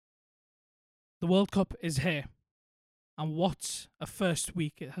The World Cup is here, and what a first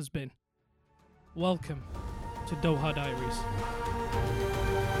week it has been. Welcome to Doha Diaries.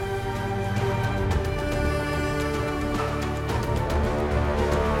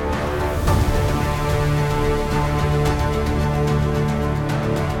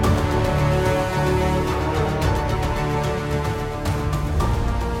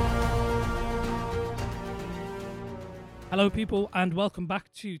 Hello people, and welcome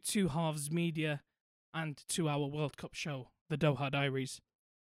back to Two Halves Media and to our World Cup show, the Doha Diaries.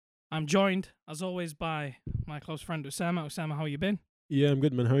 I'm joined, as always, by my close friend Osama. Osama, how you been? Yeah, I'm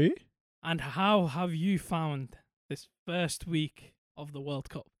good, man. How are you? And how have you found this first week of the World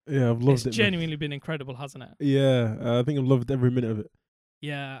Cup? Yeah, I've loved It's it, man. genuinely been incredible, hasn't it? Yeah, I think I've loved every minute of it.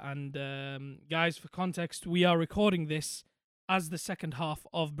 Yeah, and guys, for context, we are recording this as the second half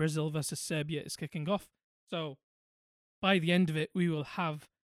of Brazil versus Serbia is kicking off. So by the end of it, we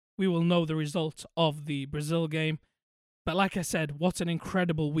will know the result of the Brazil game. But like I said, what an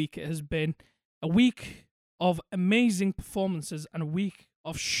incredible week it has been. A week of amazing performances and a week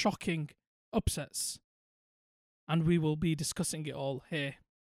of shocking upsets. And we will be discussing it all here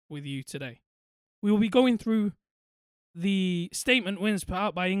with you today. We will be going through the statement wins put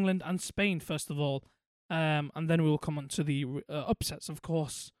out by England and Spain, first of all. And then we will come on to the upsets, of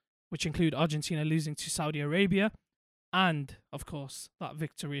course, which include Argentina losing to Saudi Arabia. And, of course, that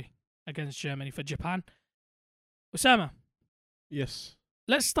victory against Germany for Japan. Osama. Yes.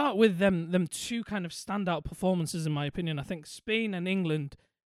 Let's start with them two kind of standout performances, in my opinion. I think Spain and England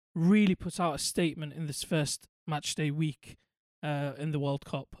really put out a statement in this first matchday week in the World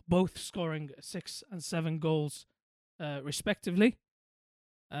Cup, both scoring 6 and 7 goals respectively.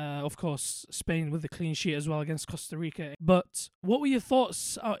 Of course, Spain with the clean sheet as well against Costa Rica. But what were your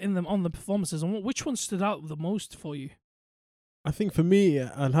thoughts on the performances, and which one stood out the most for you? I think for me,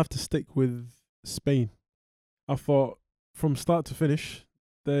 I'll have to stick with Spain. I thought from start to finish,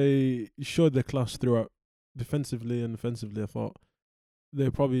 they showed their class throughout, defensively and offensively. I thought they're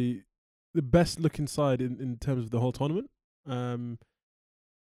probably the best looking side in terms of the whole tournament.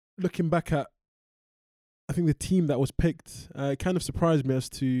 Looking back at, I think the team that was picked, it kind of surprised me as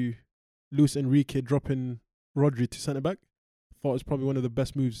to Luis Enrique dropping Rodri to centre back. I thought it was probably one of the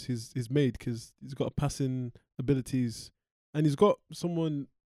best moves he's made because he's got passing abilities. And he's got someone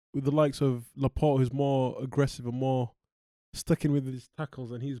with the likes of Laporte who's more aggressive and more stuck in with his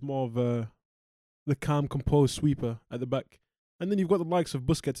tackles, and he's more of the calm, composed sweeper at the back. And then you've got the likes of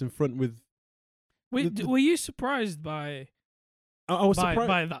Busquets in front with... Were you surprised by I was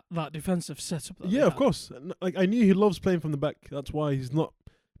surprised by that defensive setup? Yeah, of course. Like, I knew he loves playing from the back. That's why he's not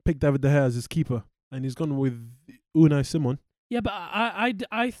picked David De Gea as his keeper. And he's gone with Unai Simon. Yeah, but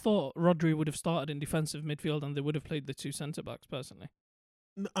I thought Rodri would have started in defensive midfield and they would have played the two centre-backs, personally.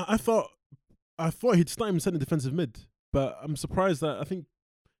 I thought he'd start him centre defensive mid, but I'm surprised that, I think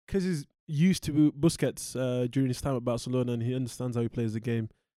because he's used to Busquets during his time at Barcelona and he understands how he plays the game,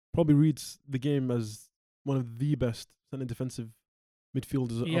 probably reads the game as one of the best centre defensive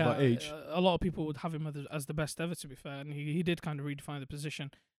midfielders of our age. A lot of people would have him as the best ever, to be fair, and he did kind of redefine the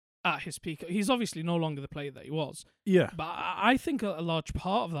position at his peak. He's obviously no longer the player that he was. Yeah. But I think a large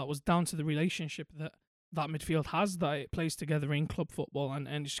part of that was down to the relationship that midfield has, that it plays together in club football, and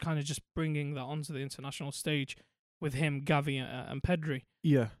it's kind of just bringing that onto the international stage with him, Gavi, and Pedri.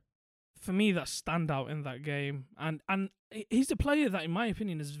 Yeah. For me, that's standout in that game. And he's a player that, in my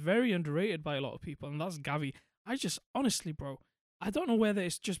opinion, is very underrated by a lot of people, and that's Gavi. Honestly, bro, I don't know whether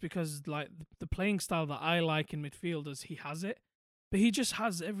it's just because like the playing style that I like in midfielders, he has it. But he just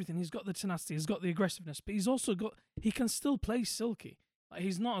has everything. He's got the tenacity, he's got the aggressiveness, but he can still play silky. Like,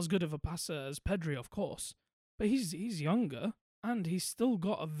 he's not as good of a passer as Pedri, of course, but he's younger and he's still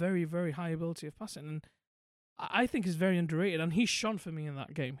got a very, very high ability of passing. And I think he's very underrated, and he shone for me in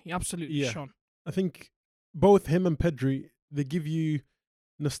that game. He absolutely shone. I think both him and Pedri, they give you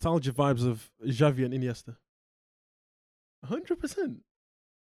nostalgia vibes of Xavi and Iniesta. 100%.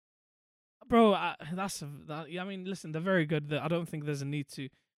 Bro, I mean, listen, they're very good. I don't think there's a need to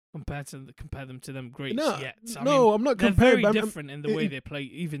compare them to them greats yet. I'm not comparing. They're very different in the way they play,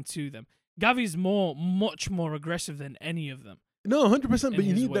 even to them. Gavi's much more aggressive than any of them. No, 100%. But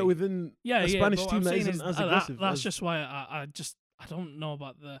you need that within a Spanish team that isn't as aggressive. That's just why I don't know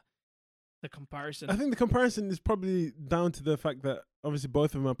about the comparison. I think the comparison is probably down to the fact that obviously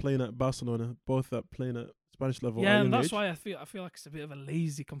both of them are playing at Barcelona, both are playing at Spanish level. Yeah, and that's why I feel like it's a bit of a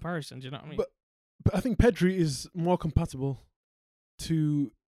lazy comparison. Do you know what I mean? But I think Pedri is more compatible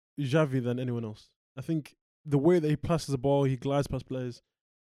to Xavi than anyone else. I think the way that he passes the ball, he glides past players,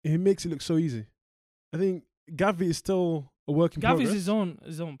 he makes it look so easy. I think Gavi is still a work in Gavi's progress.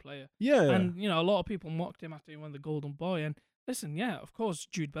 his own player. Yeah, And, you know, a lot of people mocked him after he won the Golden Boy. And listen, yeah, of course,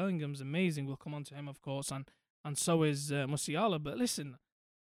 Jude Bellingham's amazing. We'll come on to him, of course, and so is Musiala. But listen,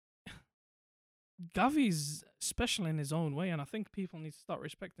 Gavi's special in his own way, and I think people need to start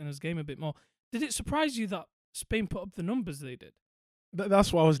respecting his game a bit more. Did it surprise you that Spain put up the numbers they did?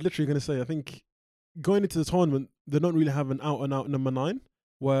 that's what I was literally going to say. I think going into the tournament, they don't really have an out-and-out number 9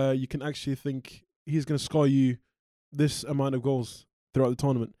 where you can actually think he's going to score you this amount of goals throughout the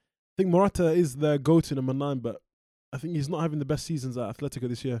tournament. I think Morata is their go-to number 9, but I think he's not having the best seasons at Atletico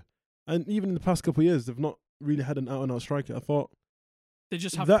this year. And even in the past couple of years, they've not really had an out-and-out striker. I thought they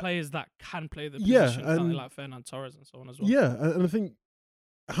just have players that can play the yeah, position, and like Fernand Torres and so on as well. Yeah, and I think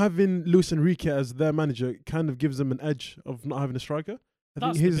having Luis Enrique as their manager kind of gives them an edge of not having a striker.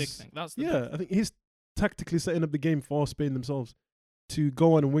 That's the big thing. That's the big thing. I think he's tactically setting up the game for Spain themselves to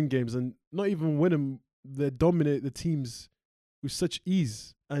go on and win games, and not even win them, they dominate the teams with such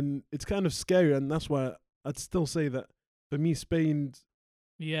ease, and it's kind of scary. And that's why I'd still say that for me, Spain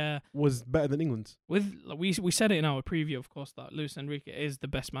was better than England. We said it in our preview, of course, that Luis Enrique is the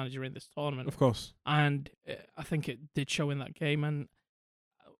best manager in this tournament, of course, and I think it did show in that game. And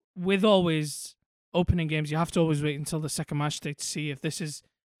with always opening games, you have to always wait until the second match day to see if this is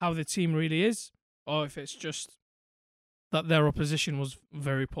how the team really is, or if it's just that their opposition was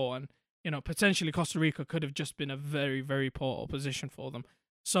very poor. And, you know, potentially Costa Rica could have just been a very, very poor opposition for them.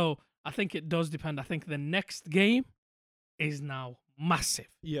 So I think it does depend. I think the next game is now massive.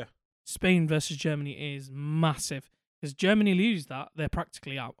 Yeah. Spain versus Germany is massive. Because Germany lose that, they're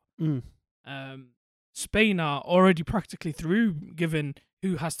practically out. Spain are already practically through, given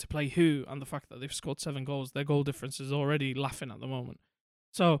who has to play who and the fact that they've scored 7 goals. Their goal difference is already laughing at the moment.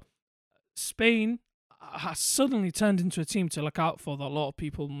 So Spain has suddenly turned into a team to look out for that a lot of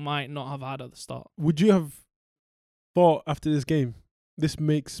people might not have had at the start. Would you have thought after this game this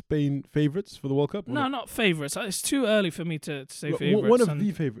makes Spain favourites for the World Cup? No, not favourites. It's too early for me to say favourites. One of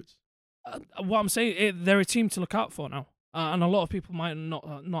the favourites. What I'm saying, they're a team to look out for now. And a lot of people might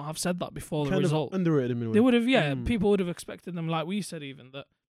not have said that before the result. Underrated them in a way. They would have, people would have expected them, like we said even, that,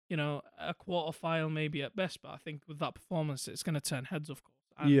 you know, a quarter-final maybe at best, but I think with that performance, it's going to turn heads, of course.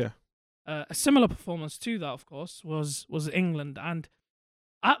 And a similar performance to that, of course, was England. And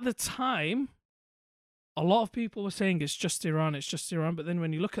at the time, a lot of people were saying it's just Iran. But then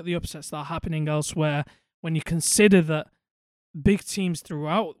when you look at the upsets that are happening elsewhere, when you consider that big teams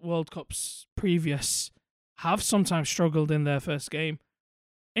throughout World Cups previous have sometimes struggled in their first game,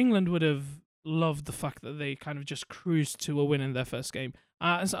 England would have loved the fact that they kind of just cruised to a win in their first game.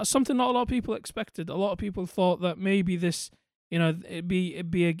 It's something not a lot of people expected. A lot of people thought that maybe this, you know, it'd be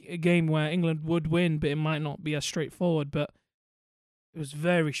a game where England would win, but it might not be as straightforward. But it was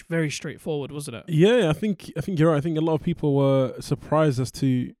very, very straightforward, wasn't it? Yeah, I think you're right. I think a lot of people were surprised as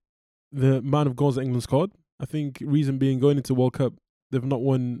to the amount of goals that England scored. I think reason being, going into World Cup, they've not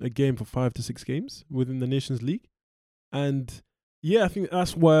won a game for 5 to 6 games within the Nations League. And yeah, I think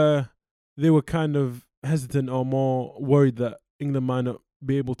that's where they were kind of hesitant or more worried that England might not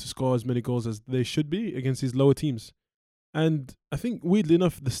be able to score as many goals as they should be against these lower teams. And I think, weirdly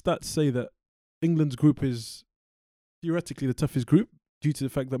enough, the stats say that England's group is theoretically the toughest group due to the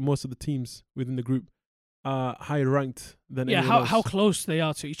fact that most of the teams within the group are higher ranked than anyone else. How close they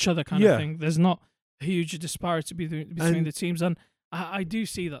are to each other kind of thing. There's not a huge disparity between the teams. And I do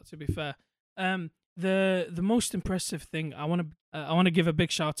see that, to be fair. The most impressive thing, I want to give a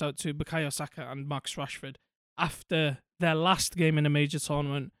big shout out to Bukayo Saka and Marcus Rashford after their last game in a major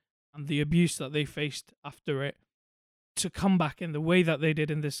tournament and the abuse that they faced after it, to come back in the way that they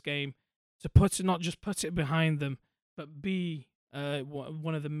did in this game, to not just put it behind them, but be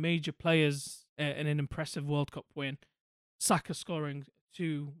one of the major players in an impressive World Cup win. Saka scoring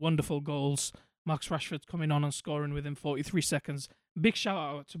 2 wonderful goals, Marcus Rashford coming on and scoring within 43 seconds. Big shout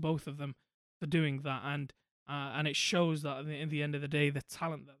out to both of them for doing that, and it shows that in the end of the day, the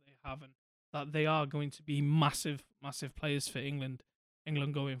talent that they have, and that they are going to be massive, massive players for England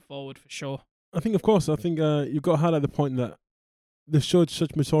going forward for sure. I think you've got to highlight the point that they showed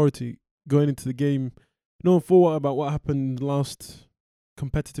such maturity going into the game, knowing forward about what happened in the last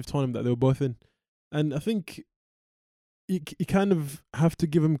competitive tournament that they were both in. And I think you kind of have to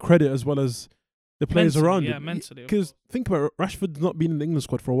give them credit as well as the players around him. Yeah, mentally. Because think about it, Rashford's not been in the England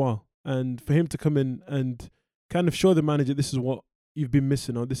squad for a while. And for him to come in and kind of show the manager, this is what you've been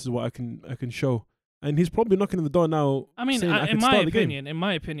missing, or this is what I can show. And he's probably knocking on the door now. I mean, saying, in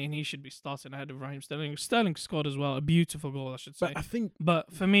my opinion, he should be starting ahead of Raheem Sterling. Sterling scored as well, a beautiful goal, I should say.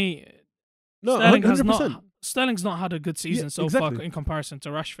 But for me, no, Sterling's not had a good season far in comparison to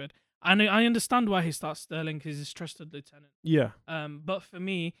Rashford. And I understand why he starts Sterling because he's trusted lieutenant. Yeah. But for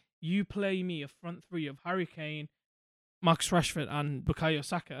me, you play me a front three of Harry Kane, Marcus Rashford, and Bukayo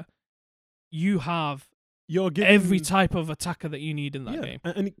Saka. You have You're giving every type of attacker that you need in that game.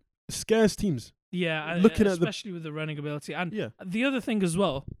 And it scares teams. Yeah, Looking at especially with the running ability. And Yeah. the other thing as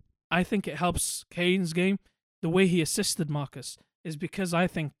well, I think it helps Kane's game. The way he assisted Marcus is because I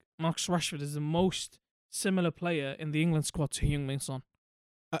think Marcus Rashford is the most similar player in the England squad to Heung-min Son.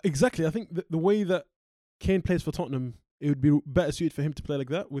 Exactly. I think the way that Kane plays for Tottenham, it would be better suited for him to play like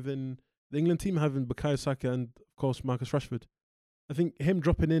that within the England team, having Bukayo Saka and, of course, Marcus Rashford. I think him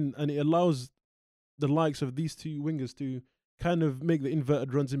dropping in, and it allows the likes of these two wingers to kind of make the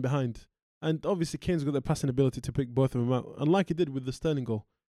inverted runs in behind. And obviously, Kane's got the passing ability to pick both of them out, unlike he did with the Sterling goal.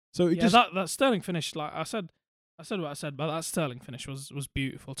 So it just that Sterling finish, like I said what I said, but that Sterling finish was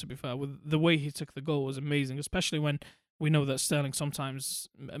beautiful. To be fair, with the way he took the goal was amazing, especially when we know that Sterling sometimes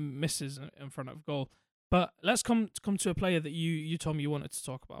misses in front of goal. But let's come to a player that you told me you wanted to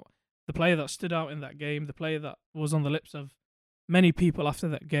talk about. The player that stood out in that game, the player that was on the lips of many people after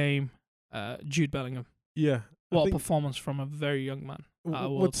that game, Jude Bellingham. Yeah. What a performance from a very young man at a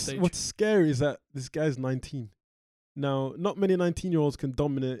world stage. What's scary is that this guy's 19. Now, not many 19-year-olds can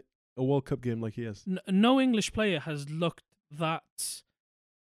dominate a World Cup game like he has. No English player has looked that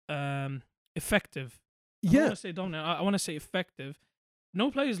effective. I don't want to say dominant. I want to say effective.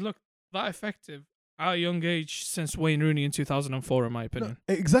 No players looked that effective at a young age since Wayne Rooney in 2004, in my opinion.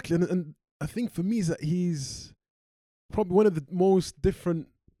 No, exactly. And I think for me is that he's probably one of the most different.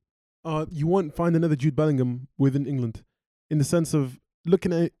 You won't find another Jude Bellingham within England, in the sense of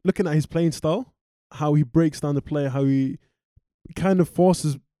looking at his playing style, how he breaks down the play, how he kind of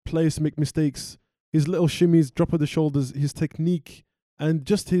forces players to make mistakes, his little shimmies, drop of the shoulders, his technique, and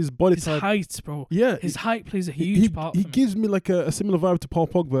just his body type. His height, bro. Yeah. His height plays a huge part. He gives me like a similar vibe to Paul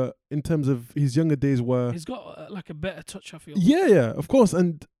Pogba in terms of his younger days, where he's got like a better touch, I feel. Yeah, of course.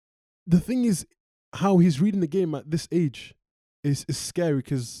 And the thing is, how he's reading the game at this age is scary,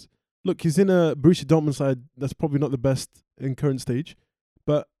 because look, he's in a Borussia Dortmund side that's probably not the best in current stage,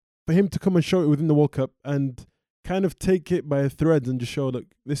 but for him to come and show it within the World Cup and kind of take it by threads and just show, look,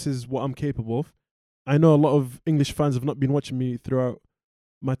 this is what I'm capable of. I know a lot of English fans have not been watching me throughout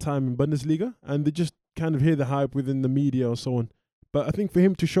my time in Bundesliga, and they just kind of hear the hype within the media or so on. But I think for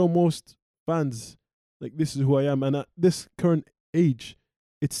him to show most fans, like, this is who I am, and at this current age,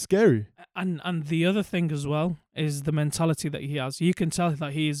 it's scary. And the other thing as well is the mentality that he has. You can tell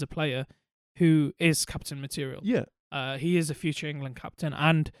that he is a player who is captain material. Yeah. He is a future England captain,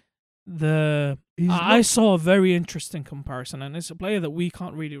 and I saw a very interesting comparison, and it's a player that we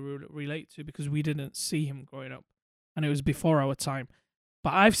can't really relate to because we didn't see him growing up, and it was before our time.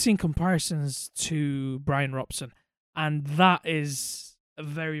 But I've seen comparisons to Brian Robson, and that is a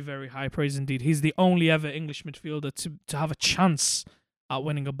very, very high praise indeed. He's the only ever English midfielder to have a chance at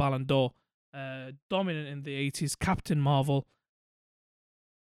winning a Ballon d'Or. Dominant in the 80s, Captain Marvel.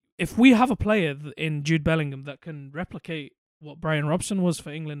 If we have a player in Jude Bellingham that can replicate what Brian Robson was for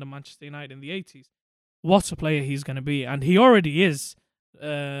England and Manchester United in the 80s, what a player he's going to be. And he already is.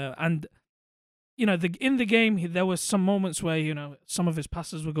 And, you know, in the game, there were some moments where, you know, some of his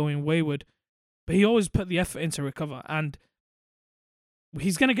passes were going wayward, but he always put the effort in to recover. And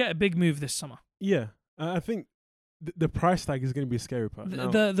he's going to get a big move this summer. Yeah. I think the price tag is going to be a scary part.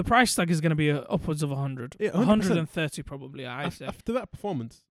 The price tag is going to be upwards of 100. Yeah, 130 probably, I say. After that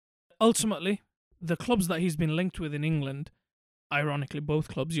performance. Ultimately, the clubs that he's been linked with in England, ironically both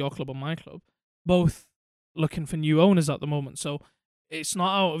clubs, your club and my club, both looking for new owners at the moment. So it's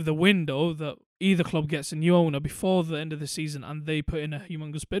not out of the window that either club gets a new owner before the end of the season and they put in a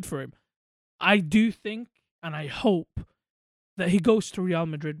humongous bid for him. I do think, and I hope, that he goes to Real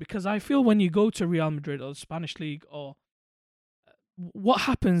Madrid, because I feel when you go to Real Madrid or the Spanish League, or what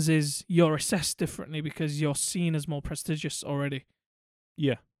happens is you're assessed differently because you're seen as more prestigious already.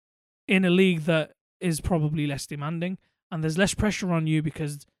 Yeah. In a league that is probably less demanding, and there's less pressure on you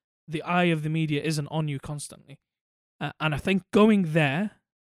because the eye of the media isn't on you constantly. And I think going there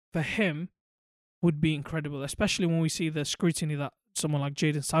for him would be incredible, especially when we see the scrutiny that someone like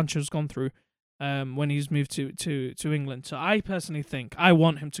Jadon Sancho's gone through when he's moved to England. So I personally think I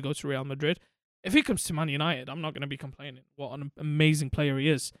want him to go to Real Madrid. If he comes to Man United, I'm not going to be complaining. What an amazing player he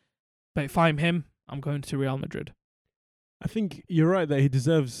is. But if I'm him, I'm going to Real Madrid. I think you're right that he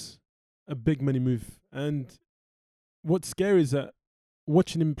deserves a big money move. And what's scary is that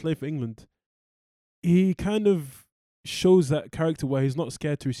watching him play for England, he kind of shows that character where he's not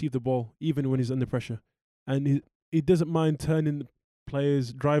scared to receive the ball, even when he's under pressure. And he doesn't mind turning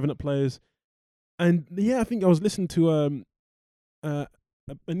players, driving at players. And yeah, I think I was listening to a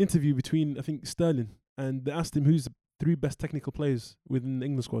an interview between, I think, Sterling, and they asked him who's the 3 best technical players within the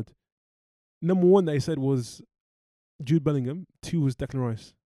England squad. Number 1 that he said was Jude Bellingham. 2 was Declan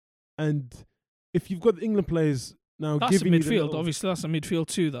Rice. And if you've got the England players now That's a giving you midfield. Obviously, that's a midfield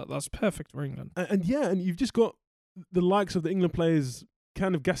too. That's perfect for England. and you've just got the likes of the England players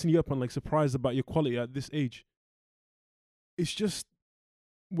kind of gassing you up and like surprised about your quality at this age. It's just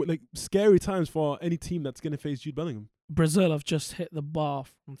like scary times for any team that's going to face Jude Bellingham. Brazil have just hit the bar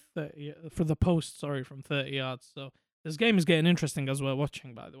from 30 for the post. Sorry, from 30 yards. So this game is getting interesting as we're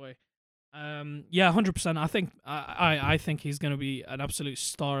watching. By the way, 100%. I think I think he's going to be an absolute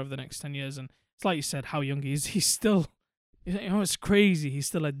star of the next 10 years. And it's like you said, how young he is. He's still, it's crazy. He's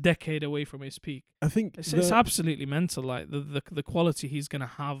still a decade away from his peak. I think it's absolutely mental. Like the quality he's going to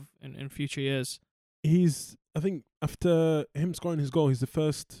have in future years. I think after him scoring his goal, he's the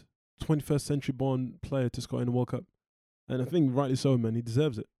first 21st century born player to score in the World Cup. And I think rightly so, man. He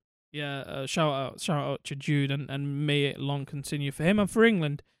deserves it. Yeah, shout out to Jude, and may it long continue for him and for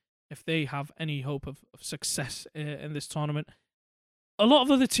England if they have any hope of success in this tournament. A lot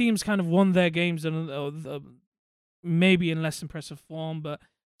of other teams kind of won their games and maybe in less impressive form, but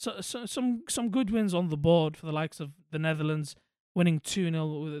some good wins on the board for the likes of the Netherlands, winning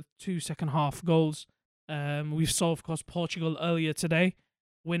 2-0 with 2 second-half goals. We saw, of course, Portugal earlier today,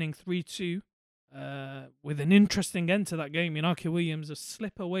 winning 3-2 with an interesting end to that game. Inaki Williams a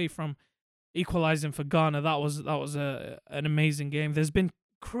slip away from equalising for Ghana. That was an amazing game. There's been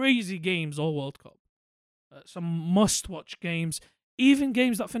crazy games all World Cup. Some must-watch games, even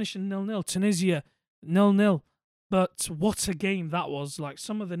games that finished in 0-0. Tunisia 0-0. But what a game that was. Like,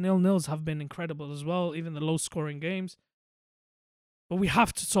 some of the 0-0s have been incredible as well, even the low-scoring games. But we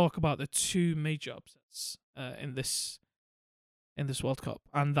have to talk about the 2 major upsets in this World Cup.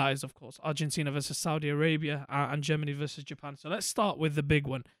 And that is, of course, Argentina versus Saudi Arabia and Germany versus Japan. So let's start with the big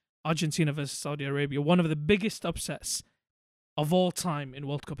one. Argentina versus Saudi Arabia. One of the biggest upsets of all time in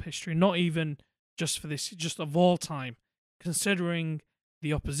World Cup history. Not even just for this, just of all time. Considering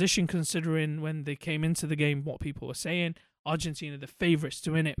the opposition, considering when they came into the game, what people were saying. Argentina, the favourites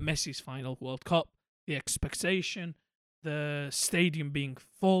to win it. Messi's final World Cup. The expectation. The stadium being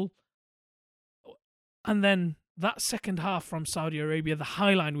full. And then that second half from Saudi Arabia, the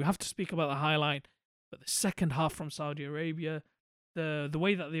high line, we have to speak about the high line, but the second half from Saudi Arabia, the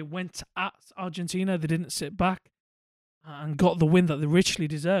way that they went at Argentina, they didn't sit back and got the win that they richly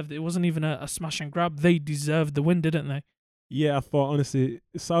deserved. It wasn't even a smash and grab. They deserved the win, didn't they? Yeah, I thought, honestly,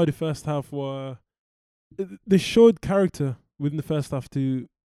 Saudi first half they showed character within the first half to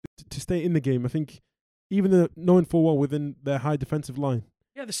stay in the game. I think even though knowing full well within their high defensive line.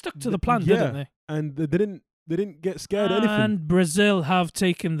 Yeah, they stuck to the plan, didn't they? And they didn't get scared of anything. And Brazil have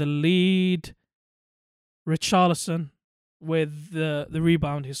taken the lead. Richarlison with the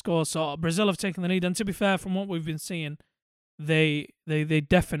rebound he scores. So Brazil have taken the lead. And to be fair, from what we've been seeing, they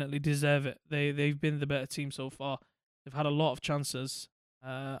definitely deserve it. They've been the better team so far. They've had a lot of chances,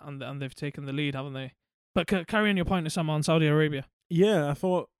 and they've taken the lead, haven't they? But carry on your point, Osama, on Saudi Arabia. Yeah, I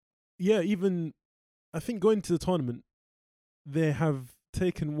thought, I think going to the tournament, they have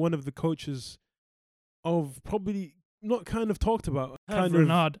taken one of the coaches of probably not kind of talked about.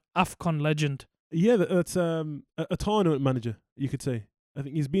 Renard, AFCON legend. Yeah, that's a tournament manager, you could say. I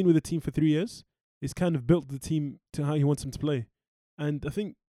think he's been with the team for 3 years. He's kind of built the team to how he wants them to play. And I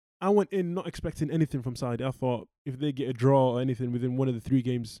think I went in not expecting anything from Saudi. I thought if they get a draw or anything within one of the 3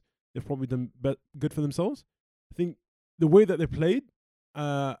 games, they've probably done good for themselves. I think the way that they played,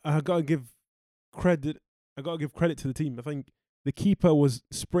 I got to give credit to the team. I think the keeper was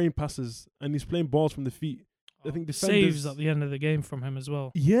spraying passes and he's playing balls from the feet. I think defenders, saves at the end of the game from him as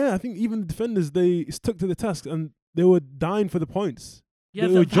well. Yeah, I think even the defenders, they stuck to the task and they were dying for the points. Yeah,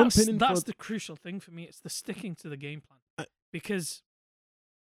 that's the crucial thing for me. It's the sticking to the game plan. Because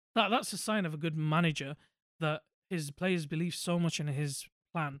that's a sign of a good manager, that his players believe so much in his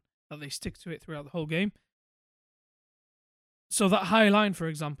plan that they stick to it throughout the whole game. So that high line, for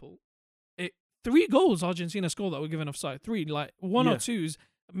example, 3 goals Argentina scored that were given offside. 3, like 1 or 2s.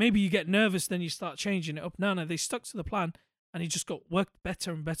 Maybe you get nervous, then you start changing it up. No, they stuck to the plan, and he just got worked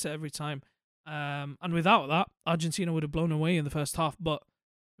better and better every time. And without that, Argentina would have blown away in the first half. But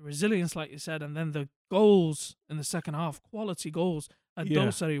the resilience, like you said, and then the goals in the second half, quality goals.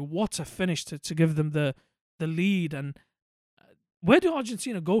 Dosari, what a finish to give them the lead. And where do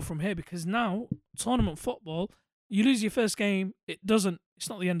Argentina go from here? Because now, tournament football, you lose your first game, it's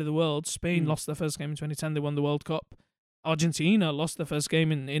not the end of the world. Spain lost their first game in 2010, they won the World Cup. Argentina lost their first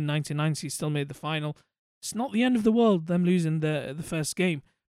game in 1990, still made the final. It's not the end of the world, them losing the first game.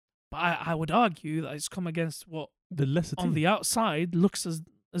 But I would argue that it's come against what The lesser team. on the outside looks as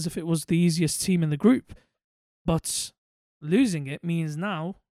if it was the easiest team in the group, but losing it means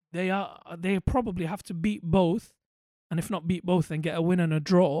now they probably have to beat both, and if not beat both, then get a win and a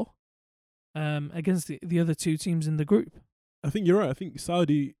draw against the other two teams in the group. I think you're right. I think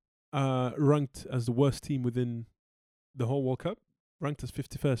Saudi ranked as the worst team within the whole World Cup, ranked as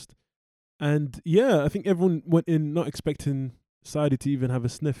 51st. And yeah, I think everyone went in not expecting Saudi to even have a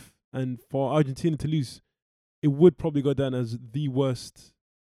sniff. And for Argentina to lose, it would probably go down as the worst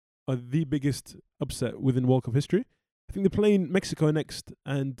or the biggest upset within World Cup history. I think they're playing Mexico next.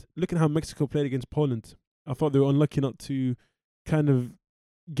 And looking at how Mexico played against Poland, I thought they were unlucky not to kind of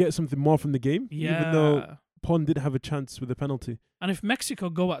get something more from the game. Yeah. Even though Poland did have a chance with a penalty. And if Mexico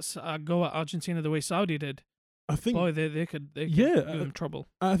go at Argentina the way Saudi did, I think they could give them trouble.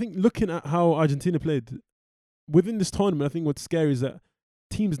 I think looking at how Argentina played within this tournament, I think what's scary is that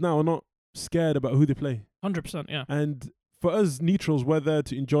teams now are not scared about who they play. 100%, yeah. And for us neutrals, we're there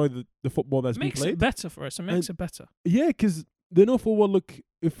to enjoy the football that's being played. Makes it better for us. It makes it better. Yeah, because they know for what, look,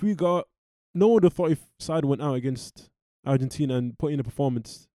 if we got, no one would have thought if Saudi went out against Argentina and put in a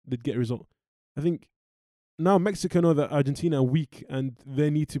performance, they'd get a result. I think now Mexico know that Argentina are weak and they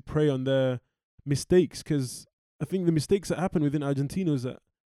need to prey on their mistakes, because I think the mistakes that happened within Argentina is that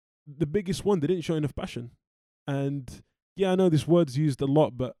the biggest one, they didn't show enough passion. And yeah, I know this word's used a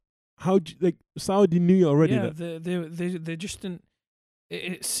lot, but how like Saudi knew already that they just didn't.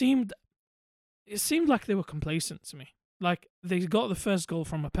 It seemed like they were complacent to me. Like they got the first goal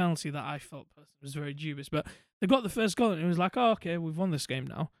from a penalty that I felt personally was very dubious, but they got the first goal and it was like, oh, okay, we've won this game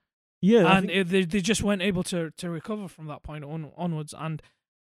now. Yeah, and they just weren't able to recover from that point onwards. And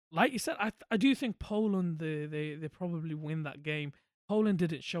like you said, I do think Poland they probably win that game. Poland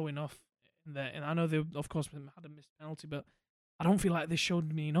didn't show enough in there, and I know they of course had a missed penalty, but I don't feel like they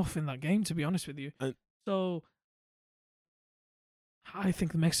showed me enough in that game, to be honest with you. So I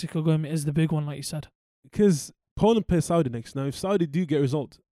think the Mexico game is the big one, like you said, because Poland plays Saudi next. Now, if Saudi do get a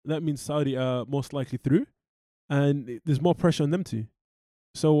result, that means Saudi are most likely through, and there's more pressure on them too.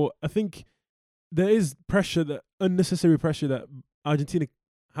 So I think there is pressure, that unnecessary pressure that Argentina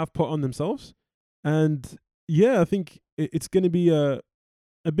have put on themselves. And yeah, I think it's going to be a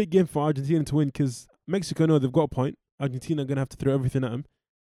big game for Argentina to win, because Mexico know they've got a point. Argentina are going to have to throw everything at them.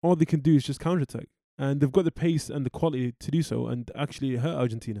 All they can do is just counterattack. And they've got the pace and the quality to do so and actually hurt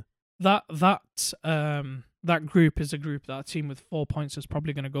Argentina. That group is a group that a team with 4 points is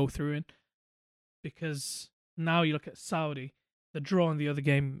probably going to go through in. Because now you look at Saudi, the draw in the other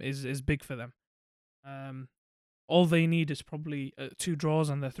game is big for them. All they need is probably 2 draws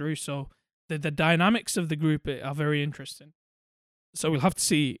and they're through. So the dynamics of the group are very interesting. So we'll have to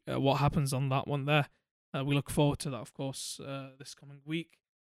see what happens on that one there. We look forward to that, of course, this coming week.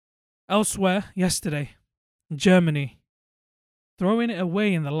 Elsewhere, yesterday, Germany throwing it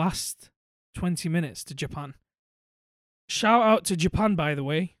away in the last 20 minutes to Japan. Shout out to Japan, by the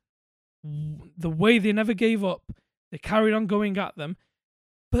way. The way they never gave up, they carried on going at them.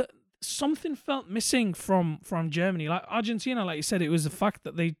 But something felt missing from Germany. Like Argentina, like you said, it was the fact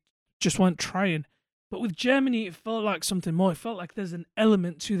that they just weren't trying. But with Germany, it felt like something more. It felt like there's an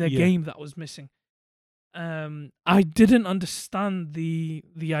element to their game that was missing. I didn't understand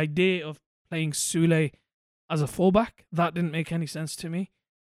the idea of playing Sule as a fullback. That didn't make any sense to me.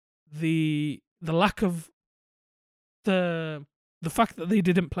 The lack of the fact that they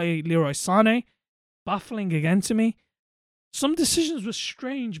didn't play Leroy Sané, baffling again to me. Some decisions were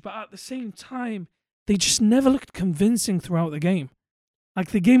strange, but at the same time, they just never looked convincing throughout the game.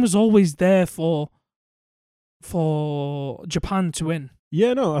 Like the game was always there for Japan to win.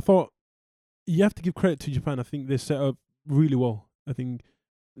 Yeah, no, I thought you have to give credit to Japan. I think they set up really well. I think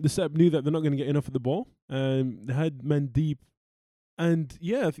the setup knew that they're not going to get enough of the ball. They had men deep. And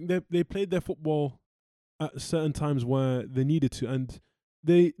yeah, I think they played their football at certain times where they needed to. And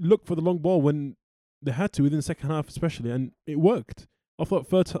they looked for the long ball when they had to, within the second half especially. And it worked. I thought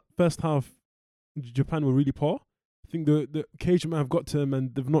first half, Japan were really poor. I think the occasion might have got to them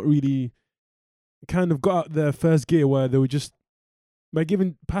and they've not really kind of got out their first gear, where they were just by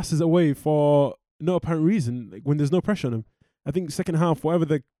giving passes away for no apparent reason, like when there's no pressure on them. I think second half, whatever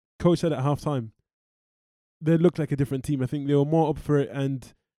the coach said at half time, they looked like a different team. I think they were more up for it.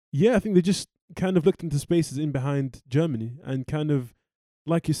 And yeah, I think they just kind of looked into spaces in behind Germany and kind of,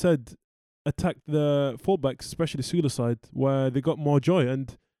 like you said, attacked the fullbacks, especially Sula's side, where they got more joy.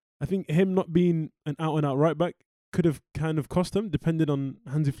 And I think him not being an out-and-out right-back could have kind of cost them, depending on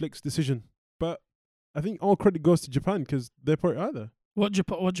Hansi Flick's decision. But I think all credit goes to Japan, because they're put it out there. What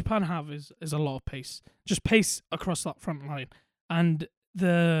Japan have is a lot of pace, just pace across that front line, and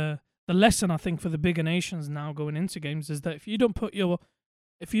the the lesson I think for the bigger nations now going into games is that if you don't put your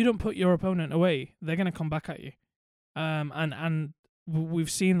opponent away, they're going to come back at you. And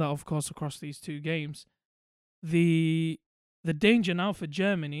we've seen that, of course, across these two games. The danger now for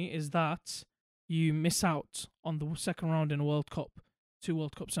Germany is that you miss out on the second round in a World Cup, 2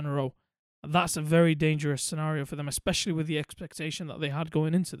 World Cups in a row. That's a very dangerous scenario for them, especially with the expectation that they had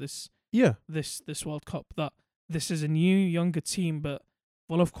going into this World Cup, that this is a new, younger team, but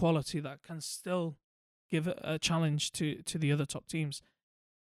full of quality that can still give it a challenge to the other top teams.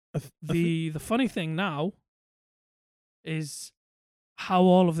 The funny thing now is how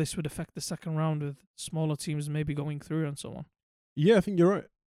all of this would affect the second round with smaller teams maybe going through and so on. Yeah, I think you're right.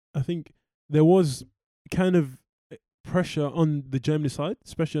 I think there was kind of pressure on the Germany side,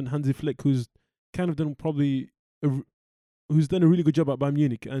 especially on Hansi Flick, who's kind of done who's done a really good job at Bayern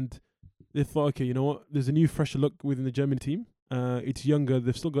Munich, and they thought, okay, you know what? There's a new, fresher look within the German team. It's younger.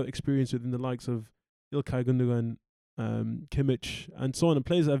 They've still got experience within the likes of Ilkay Gundogan, Kimmich, and so on, and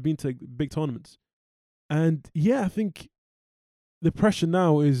players that have been to big tournaments. And yeah, I think the pressure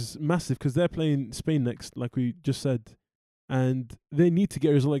now is massive because they're playing Spain next, like we just said, and they need to get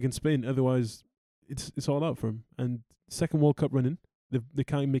a result against Spain, otherwise it's all out for them. And second World Cup running, they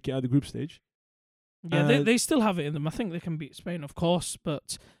can't make it out of the group stage. Yeah, they still have it in them. I think they can beat Spain, of course,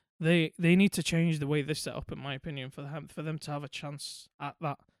 but they need to change the way they set up, in my opinion, for them to have a chance at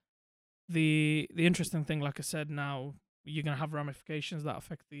that. The interesting thing, like I said, now you're gonna have ramifications that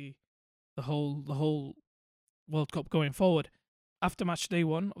affect the whole World Cup going forward. After match day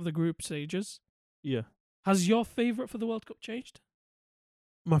 1 of the group stages, has your favourite for the World Cup changed?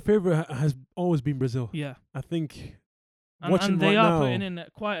 My favourite has always been Brazil. Yeah, I think. And they are putting in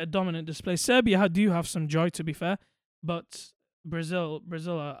quite a dominant display. Serbia do have some joy, to be fair, but Brazil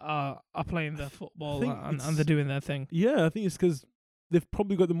are playing their football and they're doing their thing. Yeah, I think it's because they've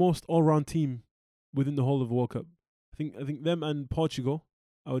probably got the most all-round team within the whole of the World Cup. I think them and Portugal,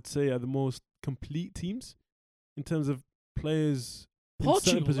 I would say, are the most complete teams in terms of players.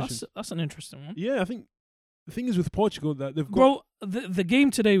 Portugal, that's an interesting one. Yeah, I think the thing is with Portugal that they've got. Bro, the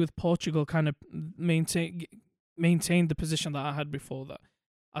game today with Portugal kind of maintained the position that I had before. That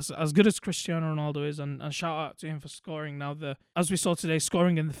as good as Cristiano Ronaldo is, and shout out to him for scoring now, as we saw today,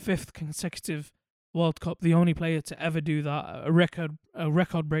 scoring in the 5th consecutive World Cup, the only player to ever do that, a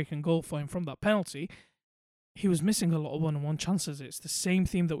record-breaking goal for him from that penalty. He was missing a lot of one-on-one chances. It's the same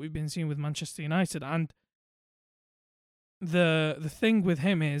theme that we've been seeing with Manchester United, and the thing with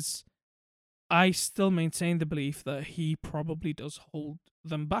him is, I still maintain the belief that he probably does hold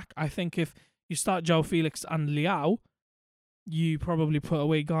them back. I think if you start João Felix and Leao, you probably put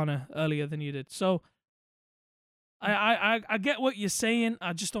away Ghana earlier than you did. So I get what you're saying.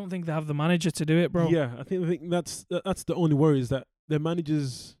 I just don't think they have the manager to do it, bro. Yeah, I think that's the only worry, is that their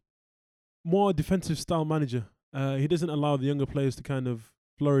manager's more defensive style manager. He doesn't allow the younger players to kind of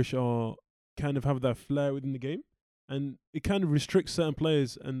flourish or kind of have that flair within the game, and it kind of restricts certain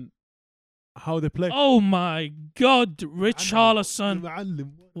players and how they play. Oh my God, Richarlison!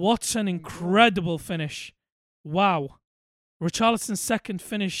 What an incredible finish! Wow, Richarlison's second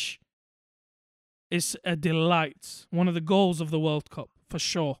finish is a delight. One of the goals of the World Cup for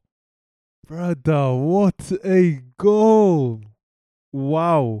sure. Brother, what a goal!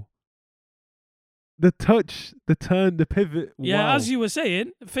 Wow. The touch, the turn, the pivot. Yeah, wow. As you were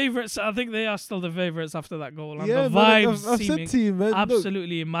saying, favourites. I think they are still the favourites after that goal. And yeah, the vibes I've said to you, man,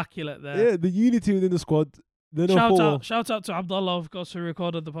 absolutely immaculate there. Yeah, the unity within the squad. Shout out to Abdullah, of course, who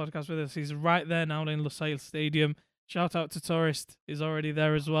recorded the podcast with us. He's right there now in Lusail Stadium. Shout out to Tourist. He's already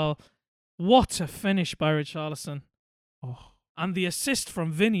there as well. What a finish by Richarlison. Oh. And the assist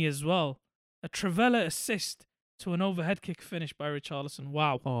from Vinny as well. A Trivela assist to an overhead kick finish by Richarlison.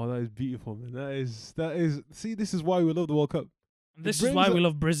 Wow. Oh, that is beautiful, man. That is. See, this is why we love the World Cup. This is why we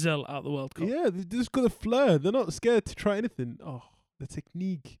love Brazil at the World Cup. Yeah, they just got a flair. They're not scared to try anything. Oh, the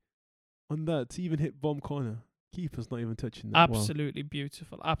technique on that to even hit bomb corner. Keeper's not even touching that. Absolutely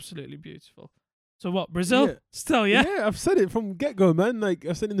beautiful. Absolutely beautiful. So what, Brazil? Yeah. Still, yeah? Yeah, I've said it from get-go, man. Like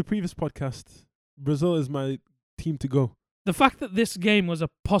I said in the previous podcast, Brazil is my team to go. The fact that this game was a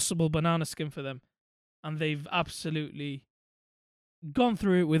possible banana skin for them, and they've absolutely gone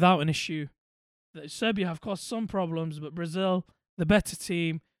through it without an issue. Serbia have caused some problems, but Brazil, the better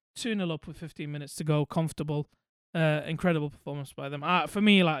team, 2-0 up with 15 minutes to go, comfortable. Incredible performance by them. For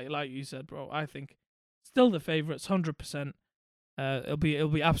me, like you said, bro, I think still the favourites, 100%. It'll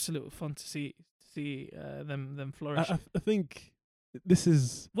be absolute fun to see them flourish. I think this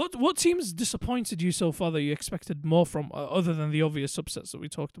is what teams disappointed you so far that you expected more from, other than the obvious upsets that we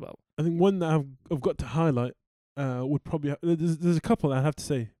talked about. I think one that I've got to highlight would probably there's a couple that I have to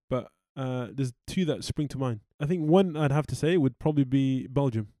say, but there's two that spring to mind. I think one I'd have to say would probably be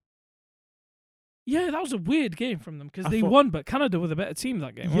Belgium. Yeah, that was a weird game from them because I they thought- won, but Canada were the better team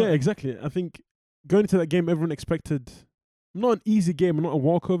that game. Yeah, weren't they? exactly. I think going into that game, everyone expected not an easy game, not a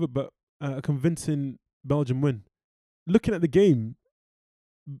walkover, but a convincing Belgium win. Looking at the game,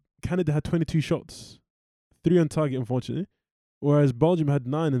 Canada had 22 shots, 3 on target, unfortunately, whereas Belgium had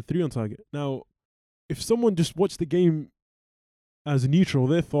 9 and 3 on target. Now, if someone just watched the game as a neutral,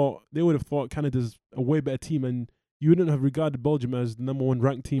 they would have thought Canada's a way better team, and you wouldn't have regarded Belgium as the number 1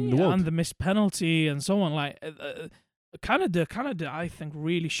 ranked team in the world. And the missed penalty and so on. Like Canada, I think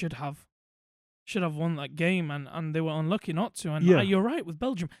really should have won that game, and they were unlucky not to. And Yeah. you're right with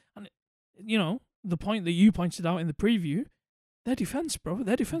Belgium, and the point that you pointed out in the preview, their defense, bro,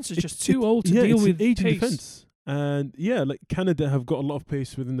 their defense is just too old to deal it's with an aging pace. defense, and like Canada have got a lot of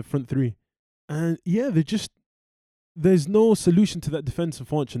pace within the front three, and there's no solution to that defense,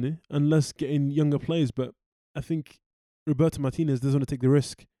 unfortunately, unless getting younger players. But I think Roberto Martinez doesn't want to take the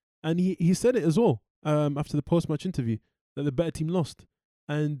risk, and he said it as well after the post match interview that the better team lost,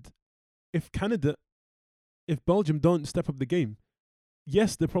 and if Belgium don't step up the game,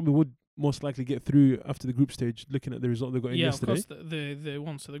 yes, they probably would most likely get through after the group stage, looking at the result they got in yesterday. Of course, they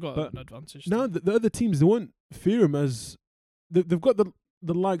won, so they got But an advantage. Now the other teams, they won't fear him as they've got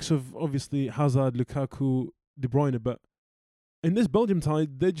the likes of obviously Hazard, Lukaku, De Bruyne, but in this Belgium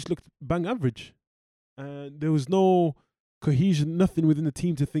side, they just looked bang average, and there was no cohesion, nothing within the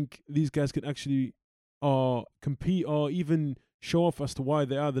team to think these guys could actually compete or even show off as to why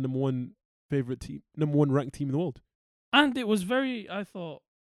they are the number 1 favorite team, number 1 ranked team in the world. And it was very, I thought,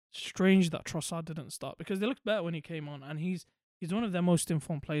 strange that Trossard didn't start because they looked better when he came on, and he's one of their most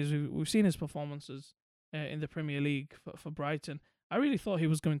informed players. We've seen his performances in the Premier League for Brighton. I really thought he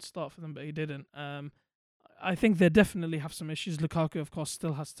was going to start for them, but he didn't. I think they definitely have some issues. Lukaku, of course,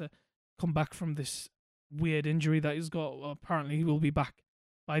 still has to come back from this weird injury that he's got. Well, apparently, he will be back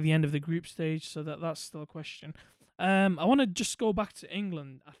by the end of the group stage, so that's still a question. I want to just go back to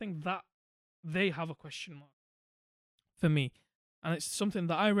England. I think that they have a question mark for me, and it's something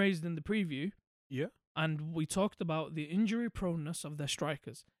that I raised in the preview. Yeah. And we talked about the injury proneness of their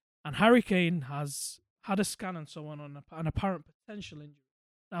strikers. And Harry Kane has had a scan and so on an apparent potential injury.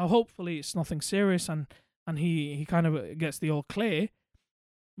 Now, hopefully, it's nothing serious and he kind of gets the all clear.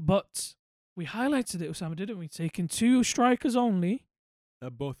 But we highlighted it, Osama, didn't we? Taking 2 strikers only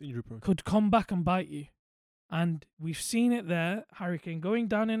Both injury prone. could come back and bite you. And we've seen it there. Harry Kane going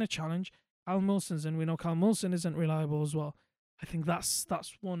down in a challenge. Callum Wilson's in. We know Callum Wilson isn't reliable as well. I think that's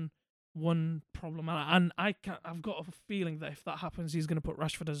one problem, and I've got a feeling that if that happens, he's going to put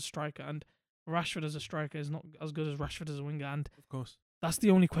Rashford as a striker, and Rashford as a striker is not as good as Rashford as a winger, and Of course, that's the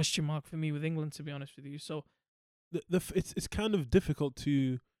only question mark for me with England, to be honest with you. So it's kind of difficult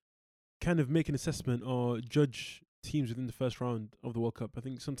to kind of make an assessment or judge teams within the first round of the World Cup. I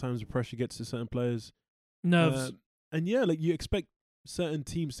think sometimes the pressure gets to certain players, nerves. and like you expect certain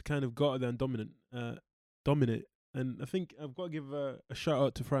teams to kind of go out there and dominate. And I think I've got to give a shout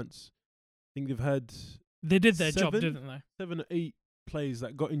out to France. I think They did their job, 7 didn't they? 7 or 8 players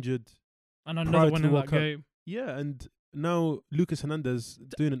that got injured. And prior another to one the in World that Cup. game. Yeah, and now Lucas Hernandez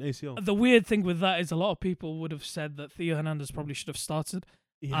doing an ACL. The weird thing with that is a lot of people would have said that Theo Hernandez probably should have started.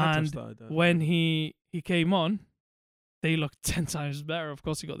 He had to have And started that. when he came on, they looked 10 times better. Of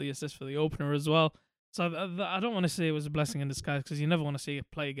course, he got the assist for the opener as well. So I don't want to say it was a blessing in disguise because you never want to see a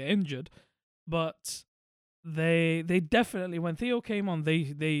player get injured. But they definitely, when Theo came on,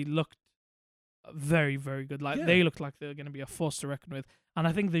 they looked very, very good. Like they looked like they were going to be a force to reckon with. And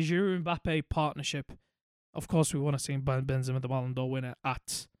I think the Giroud-Mbappe partnership, of course, we want to see Benzema the Ballon d'Or winner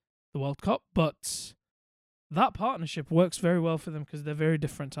at the World Cup, but that partnership works very well for them because they're very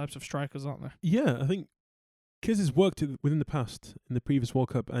different types of strikers, aren't they? Yeah, I think Kiz has worked within the past in the previous World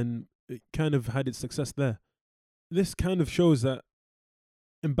Cup and it kind of had its success there. This kind of shows that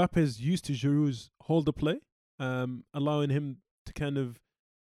Mbappe is used to Giroud's hold the play, allowing him to kind of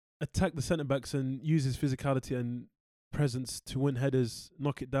attack the centre-backs and use his physicality and presence to win headers,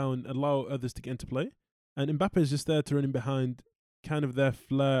 knock it down, allow others to get into play. And Mbappe is just there to run in behind, kind of their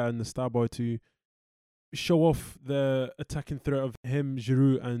flair and the star boy to show off the attacking threat of him,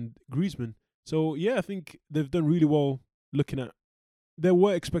 Giroud and Griezmann. So, yeah, I think they've done really well looking at... They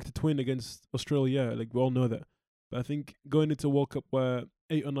were expected to win against Australia, like we all know that. But I think going into a World Cup where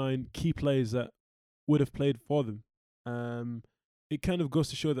 8 or 9 key players that would have played for them, it kind of goes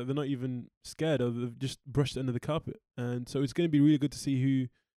to show that they're not even scared or they've just brushed it under the carpet. And so it's going to be really good to see who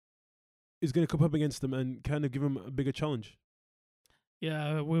is going to come up against them and kind of give them a bigger challenge.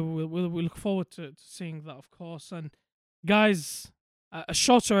 Yeah, we look forward to seeing that, of course. And guys, a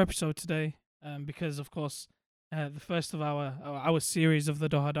shorter episode today, because of course the first of our series of the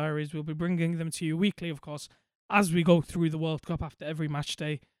Doha Diaries, we'll be bringing them to you weekly, of course, as we go through the World Cup after every match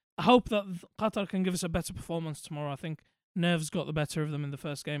day. I hope that Qatar can give us a better performance tomorrow. I think nerves got the better of them in the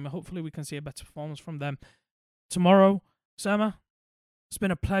first game. Hopefully we can see a better performance from them tomorrow. Sama, it's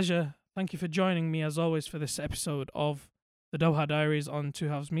been a pleasure. Thank you for joining me as always for this episode of the Doha Diaries on Two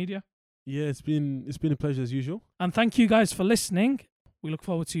Halves Media. Yeah, it's been a pleasure as usual. And thank you guys for listening. We look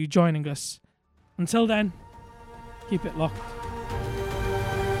forward to you joining us. Until then, keep it locked.